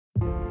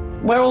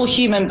we're all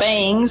human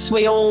beings.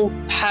 We all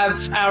have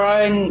our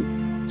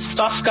own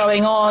stuff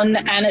going on,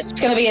 and it's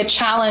going to be a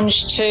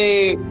challenge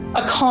to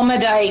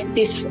accommodate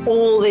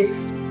all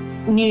this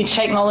new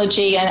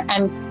technology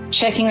and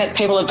checking that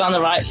people have done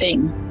the right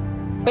thing.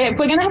 We're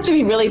going to have to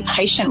be really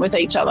patient with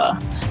each other.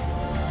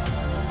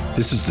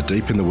 This is the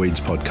Deep in the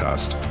Weeds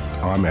podcast.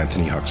 I'm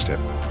Anthony Huckstep.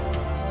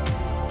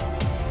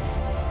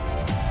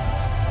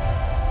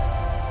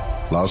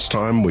 Last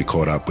time we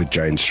caught up with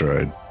Jane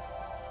Strode.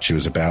 She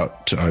was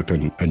about to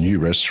open a new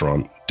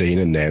restaurant, Dean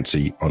and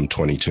Nancy, on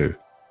 22.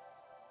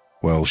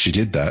 Well, she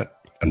did that,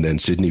 and then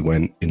Sydney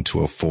went into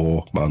a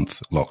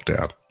 4-month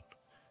lockdown.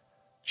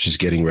 She's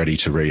getting ready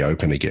to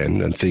reopen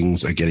again, and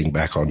things are getting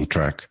back on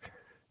track.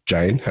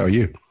 Jane, how are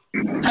you?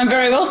 I'm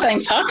very well,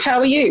 thanks, Huck. How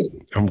are you?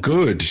 I'm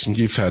good.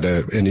 You've had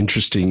an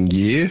interesting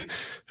year,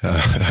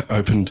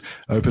 opened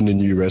a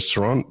new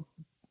restaurant,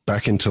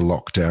 back into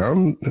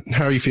lockdown.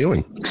 How are you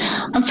feeling?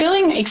 I'm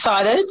feeling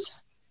excited,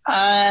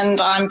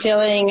 and I'm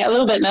feeling a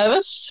little bit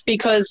nervous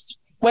because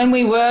when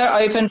we were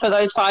open for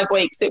those 5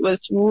 weeks, it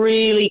was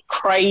really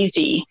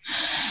crazy.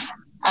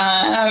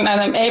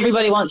 And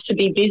everybody wants to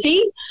be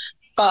busy,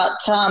 but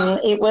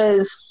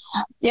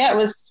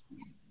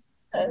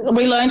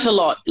we learned a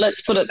lot,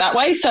 let's put it that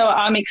way. So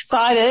I'm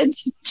excited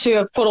to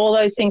have put all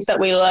those things that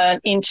we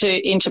learned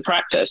into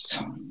practice.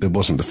 It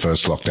wasn't the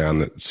first lockdown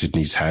that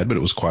Sydney's had, but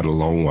it was quite a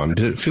long one.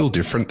 Did it feel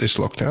different, this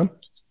lockdown?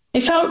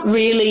 It felt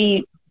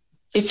really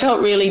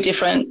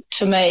different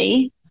to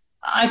me.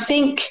 I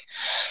think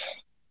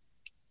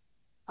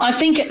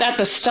at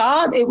the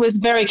start it was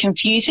very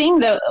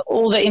confusing.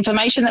 All the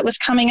information that was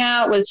coming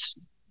out was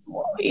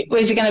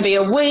it going to be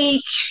a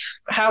week?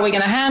 How are we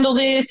going to handle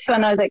this? I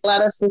know that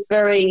Gladys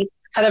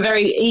had a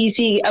very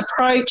easy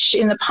approach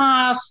in the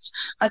past.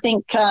 I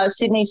think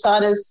Sydney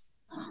Siders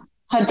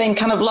had been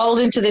kind of lulled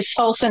into this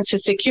false sense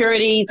of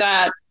security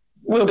that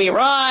we'll be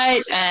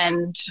right,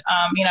 and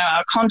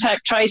our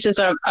contact traces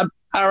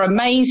are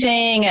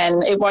amazing,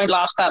 and it won't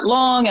last that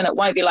long, and it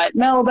won't be like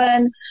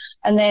Melbourne.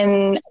 And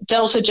then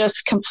Delta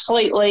just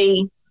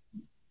completely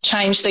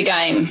changed the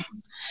game.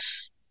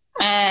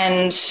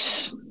 And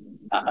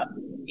I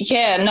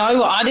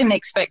didn't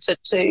expect it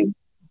to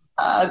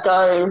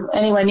go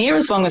anywhere near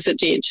as long as it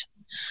did.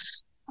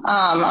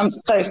 What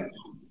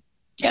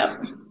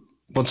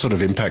sort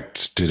of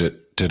impact did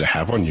it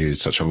have on you,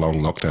 such a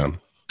long lockdown?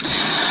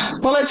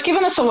 Well, it's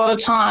given us a lot of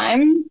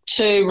time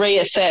to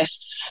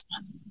reassess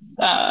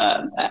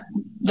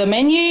the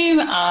menu,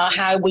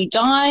 how we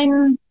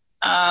dine,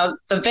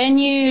 the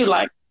venue,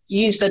 like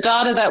use the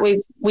data that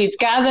we've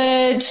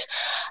gathered.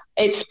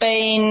 It's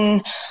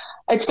been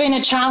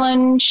a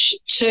challenge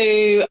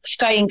to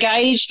stay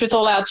engaged with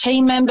all our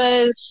team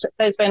members.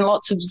 There's been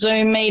lots of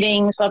Zoom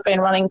meetings. I've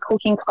been running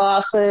cooking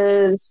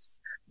classes.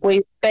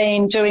 We've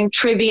been doing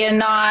trivia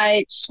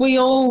nights. We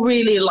all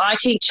really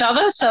like each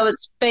other, so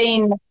it's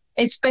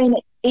been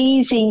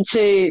easy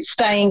to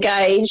stay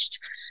engaged.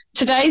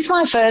 Today's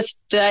my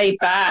first day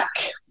back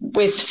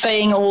with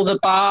seeing all the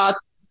bar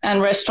and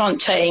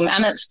restaurant team,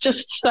 and it's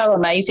just so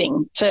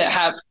amazing to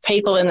have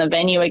people in the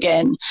venue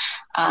again,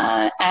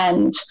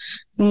 and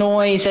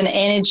noise and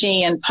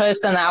energy and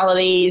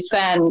personalities,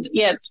 and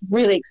it's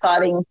really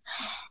exciting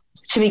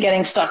to be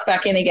getting stuck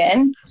back in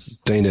again.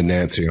 Dean and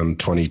Nancy on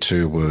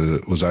 22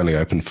 was only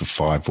open for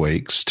 5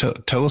 weeks.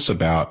 Tell us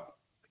about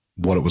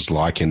what it was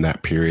like in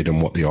that period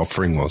and what the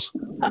offering was.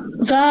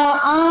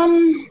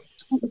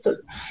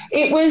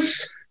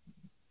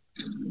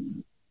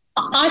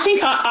 I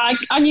think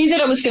I knew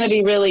that it was going to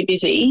be really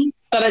busy,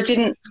 but I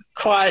didn't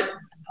quite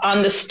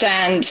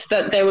understand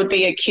that there would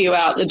be a queue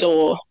out the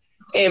door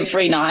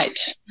every night.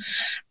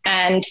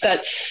 And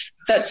that's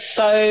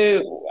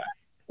so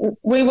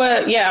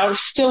I was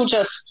still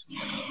just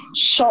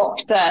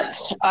shocked at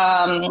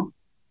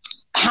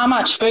how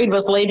much food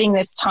was leaving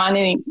this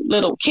tiny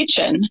little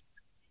kitchen.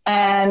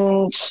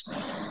 And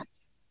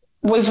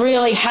we've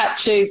really had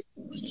to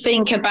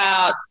think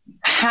about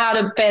how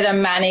to better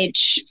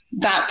manage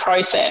that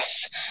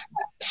process.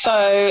 So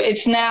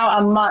it's now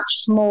a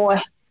much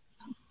more,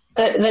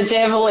 the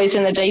devil is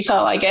in the detail,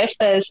 I guess.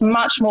 There's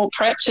much more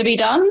prep to be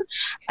done,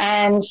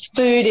 and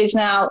food is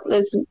now,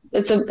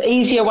 it's an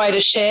easier way to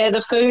share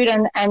the food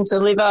and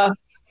deliver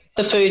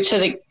the food to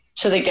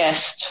the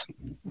guest.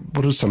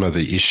 What are some of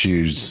the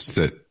issues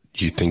that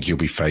you think you'll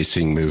be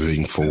facing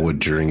moving forward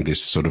during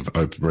this sort of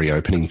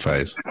reopening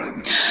phase?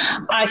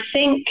 I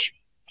think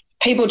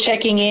people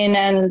checking in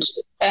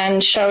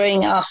and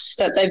showing us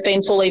that they've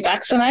been fully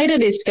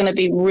vaccinated is going to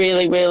be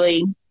really,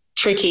 really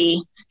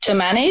tricky to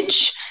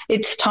manage.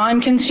 It's time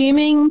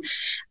consuming.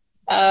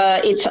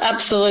 It's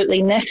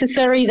absolutely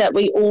necessary that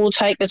we all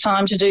take the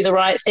time to do the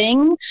right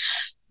thing.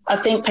 I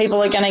think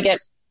people are going to get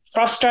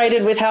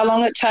frustrated with how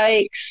long it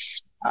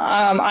takes.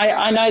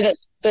 I know that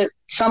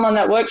someone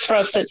that works for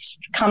us that's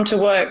come to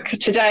work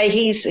today,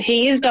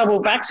 he is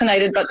double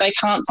vaccinated, but they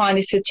can't find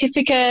his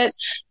certificate.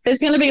 There's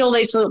going to be all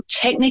these little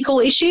technical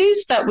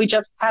issues that we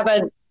just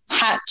haven't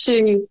had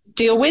to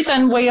deal with,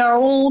 and we're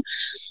all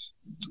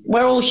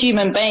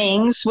human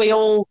beings. We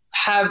all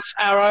have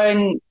our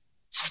own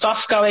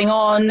stuff going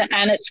on,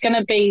 and it's going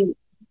to be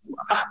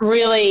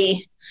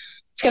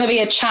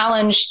a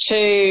challenge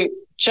to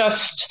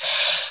just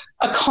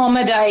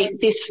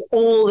accommodate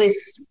all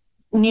this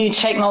new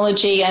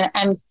technology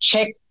and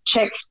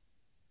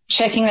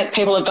checking that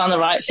people have done the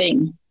right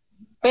thing.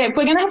 We're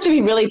going to have to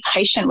be really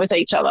patient with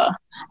each other,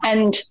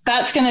 and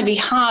that's going to be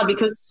hard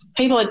because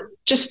people are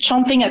just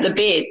chomping at the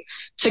bit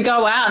to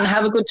go out and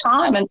have a good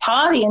time and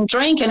party and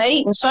drink and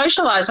eat and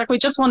socialise. Like, we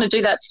just want to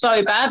do that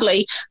so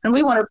badly, and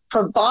we want to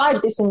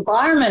provide this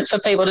environment for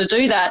people to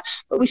do that,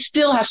 but we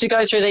still have to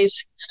go through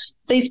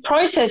these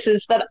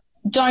processes that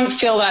don't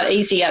feel that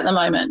easy at the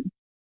moment.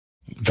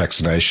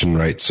 Vaccination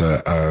rates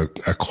are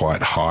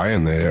quite high,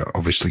 and they're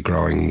obviously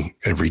growing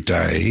every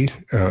day.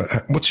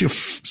 What's your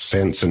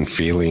sense and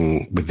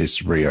feeling with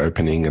this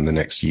reopening in the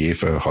next year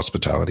for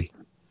hospitality?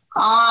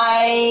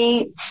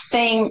 I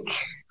think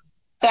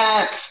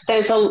that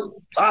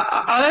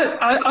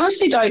I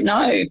honestly don't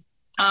know.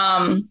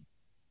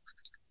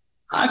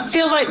 I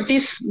feel like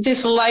this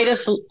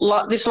last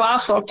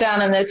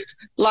lockdown and this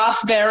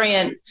last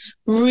variant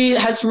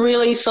has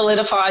really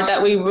solidified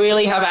that we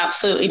really have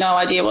absolutely no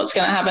idea what's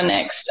going to happen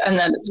next, and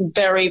that it's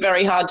very,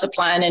 very hard to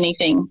plan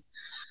anything.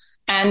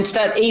 And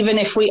that even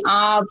if we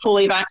are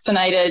fully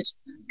vaccinated,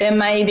 there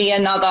may be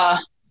another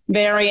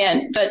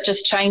variant that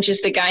just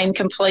changes the game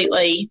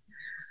completely.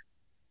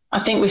 I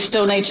think we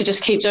still need to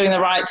just keep doing the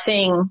right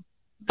thing,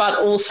 but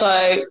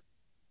also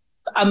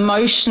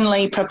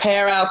emotionally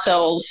prepare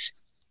ourselves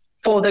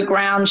for the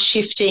ground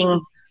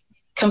shifting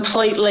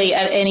completely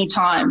at any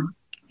time.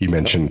 You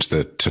mentioned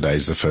that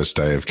today's the first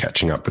day of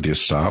catching up with your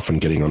staff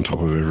and getting on top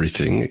of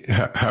everything.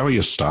 How are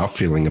your staff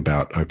feeling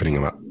about opening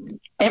them up?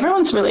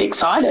 Everyone's really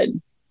excited.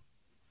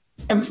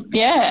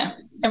 Yeah,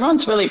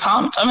 everyone's really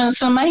pumped. I mean,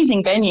 it's an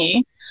amazing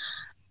venue.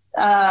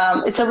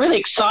 It's a really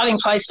exciting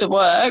place to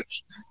work.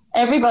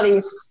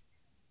 Everyone's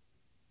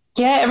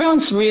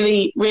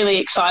really, really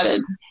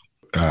excited.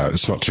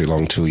 It's not too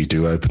long till you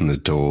do open the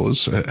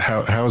doors.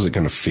 How is it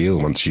going to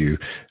feel once you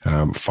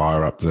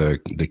fire up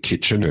the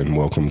kitchen and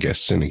welcome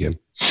guests in again?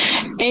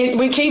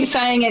 We keep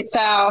saying it's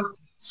our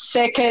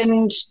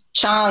second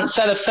chance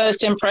at a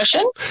first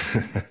impression,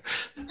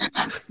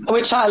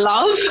 which I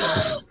love.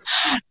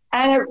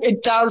 And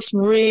it does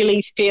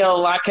really feel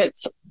like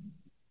it's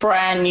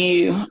brand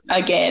new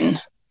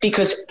again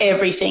because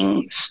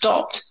everything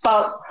stopped.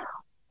 But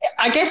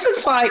I guess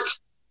it's like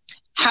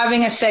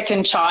having a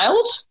second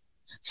child.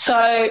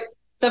 So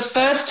the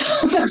first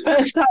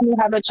time you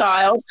have a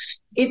child,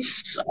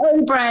 it's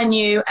so brand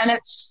new and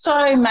it's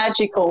so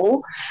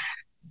magical,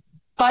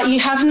 but you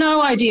have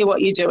no idea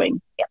what you're doing.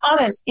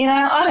 I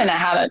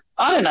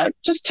don't know.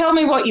 Just tell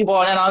me what you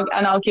want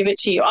and I'll give it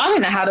to you. I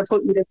don't know how to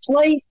put you to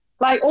sleep.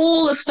 Like,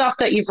 all the stuff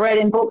that you've read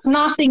in books,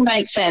 nothing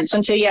makes sense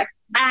until you're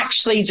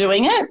actually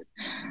doing it.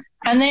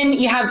 And then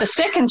you have the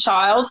second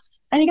child,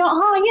 and you go,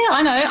 oh, yeah,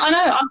 I know,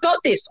 I've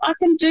got this. I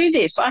can do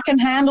this. I can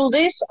handle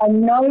this. I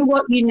know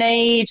what you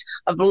need.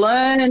 I've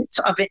learned.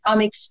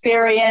 I'm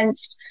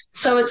experienced.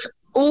 So it's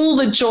all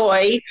the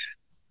joy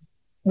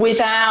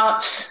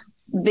without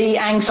the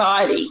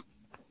anxiety.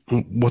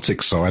 What's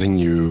exciting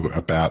you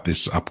about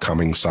this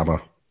upcoming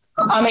summer?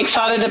 I'm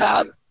excited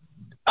about.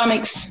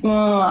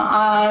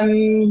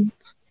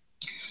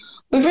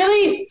 We've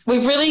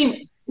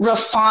really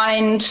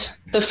refined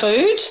the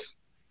food.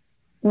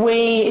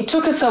 It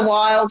took us a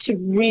while to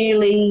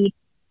really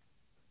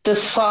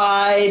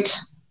decide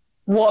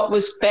what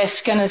was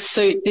best going to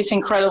suit this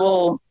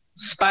incredible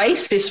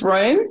space, this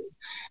room,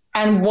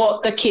 and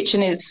what the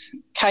kitchen is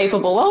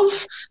capable of.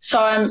 So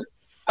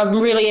I'm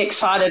really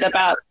excited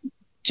about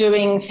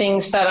doing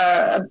things that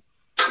are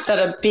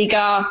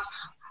bigger,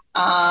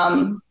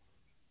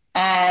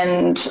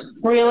 and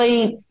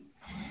really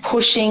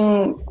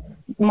pushing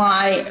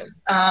my.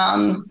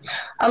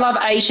 I love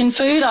Asian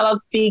food. I love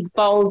big,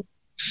 bold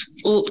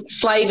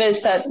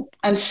flavors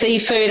and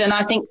seafood, and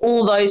I think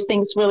all those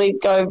things really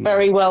go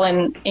very well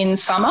in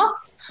summer.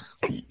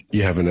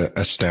 You have an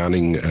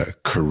astounding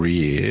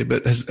career,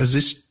 but has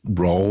this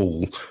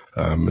role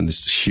and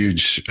this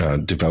huge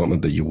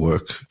development that you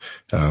work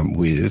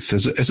with,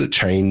 has it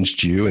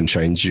changed you and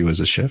changed you as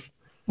a chef?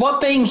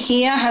 What being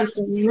here has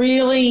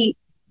really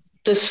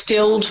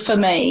distilled for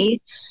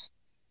me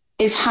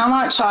is how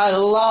much I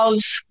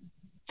love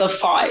the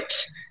fight.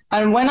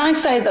 And when I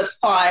say the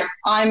fight,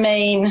 I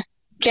mean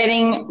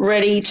getting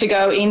ready to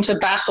go into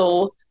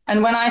battle.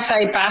 And when I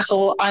say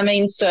battle, I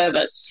mean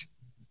service.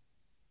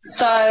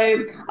 So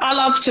I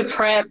love to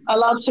prep. I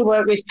love to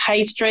work with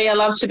pastry. I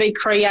love to be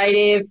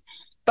creative.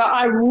 But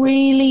I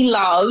really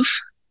love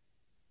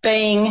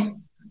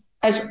being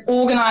as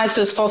organised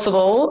as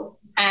possible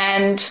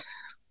and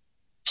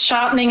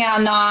sharpening our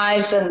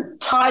knives and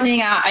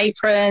tightening our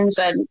aprons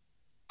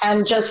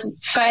and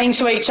just saying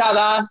to each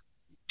other,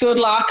 good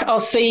luck, I'll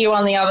see you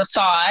on the other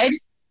side,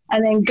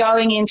 and then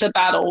going into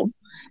battle.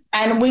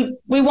 And we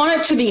want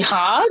it to be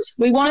hard.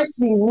 We want it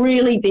to be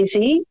really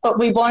busy, but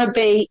we want to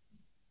be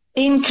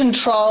in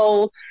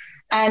control,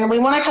 and we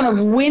want to kind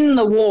of win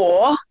the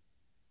war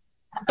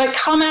but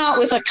come out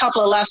with a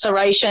couple of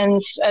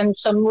lacerations and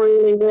some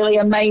really, really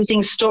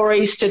amazing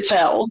stories to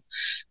tell.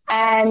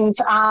 And,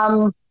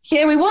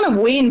 we want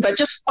to win, but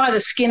just by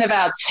the skin of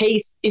our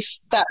teeth, if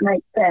that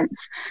makes sense.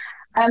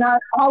 And I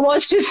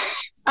was just,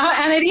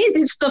 and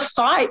it's the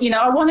fight,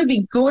 I want to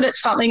be good at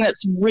something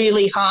that's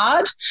really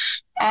hard.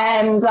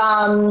 And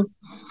the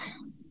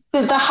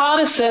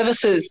hardest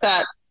services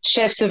that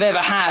chefs have ever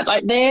had,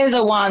 like they're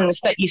the ones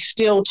that you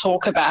still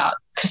talk about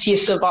because you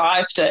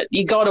survived it.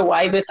 You got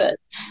away with it.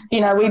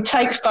 We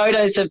take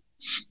photos of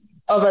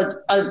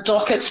a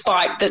docket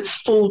spike that's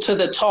full to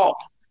the top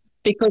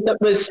because it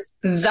was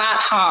that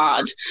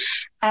hard.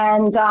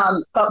 And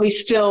but we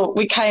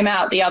came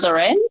out the other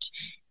end.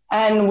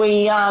 And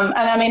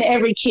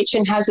every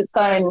kitchen has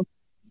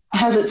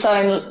its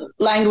own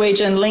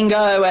language and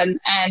lingo, and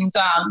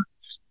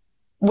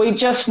we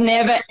just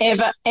never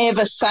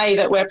ever say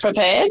that we're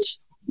prepared.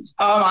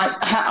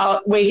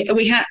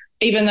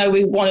 Even though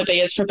we want to be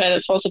as prepared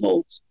as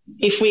possible,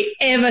 if we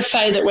ever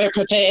say that we're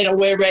prepared or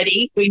we're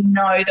ready, we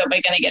know that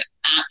we're going to get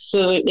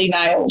absolutely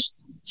nailed.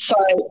 So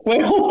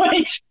we're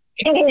always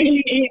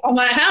going in. I'm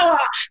like, how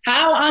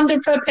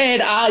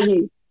underprepared are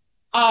you?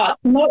 Oh,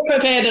 not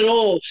prepared at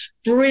all.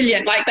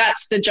 Brilliant. Like,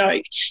 that's the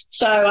joke.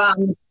 So,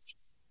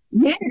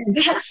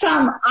 that's,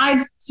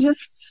 I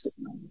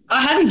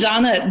hadn't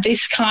done it,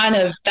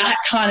 that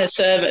kind of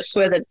service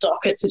where the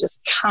dockets are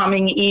just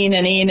coming in,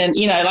 and,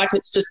 like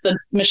it's just the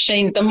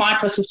machines, the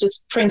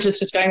microprinters printers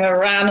just going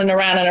around and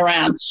around and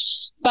around.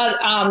 But,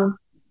 I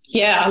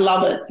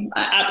love it.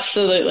 I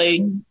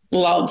absolutely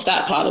love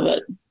that part of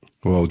it.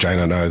 Well, Jane,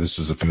 I know this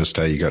is the first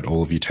day you got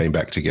all of your team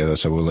back together,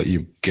 so we'll let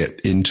you get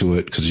into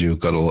it because you've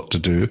got a lot to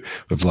do.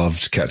 We've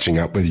loved catching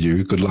up with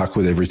you. Good luck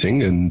with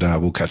everything, and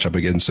we'll catch up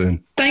again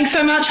soon. Thanks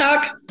so much,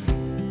 Huck.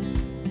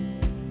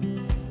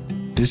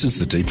 This is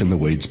the Deep in the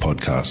Weeds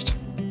podcast.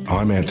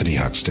 I'm Anthony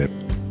Huckstep.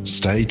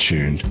 Stay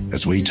tuned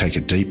as we take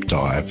a deep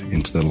dive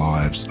into the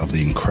lives of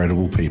the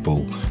incredible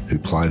people who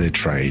ply their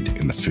trade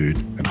in the food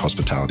and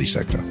hospitality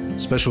sector.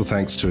 Special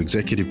thanks to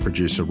executive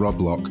producer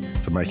Rob Locke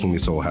for making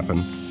this all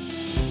happen.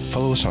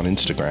 Follow us on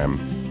Instagram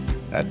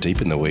at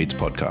Deep in the Weeds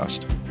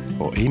Podcast,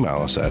 or email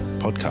us at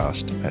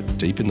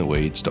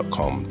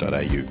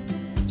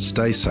podcast@deepintheweeds.com.au.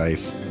 Stay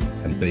safe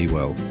and be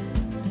well.